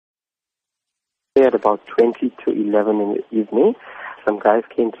At about 20 to 11 in the evening, some guys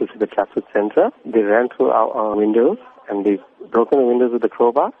came through to the Chatsworth Centre. They ran through our windows and they've broken the windows with a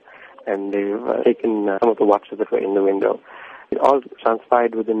crowbar and they've taken some of the watches that were in the window. It all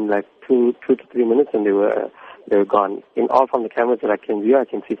transpired within like 2 to 3 minutes and they were gone. In all, from the cameras that I can view, I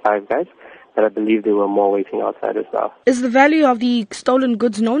can see 5 guys, but I believe there were more waiting outside as well. Is the value of the stolen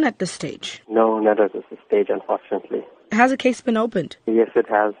goods known at this stage? No, not at this stage, unfortunately. Has a case been opened? Yes, it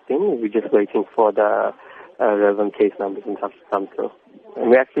has been. We're just waiting for the relevant case numbers and stuff to come through. And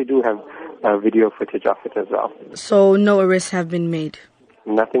we actually do have video footage of it as well. So no arrests have been made?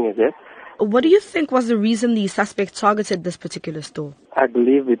 Nothing is yet. What do you think was the reason the suspect targeted this particular store? I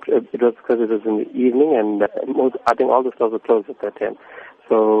believe it was because it was in the evening and I think all the stores were closed at that time.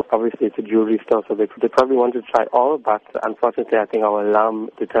 So obviously it's a jewellery store, so they probably wanted to try all, but unfortunately I think our alarm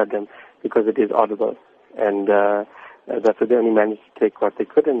deterred them because it is audible. And that's why they only managed to take what they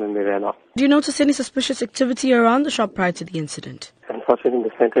could and then they ran off. Do you notice any suspicious activity around the shop prior to the incident? Unfortunately, in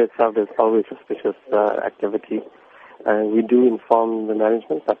the centre itself, there's always suspicious activity. We do inform the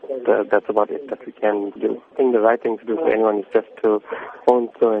management, but that's about it that we can do. I think the right thing to do for anyone is just to phone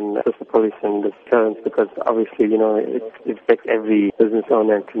through and assist the police and the deterrence, because obviously, it affects every business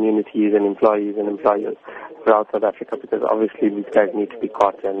owner and communities and employees and employers throughout South Africa, because obviously these guys need to be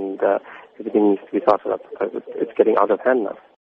caught and everything needs to be sorted out because it's getting out of hand now.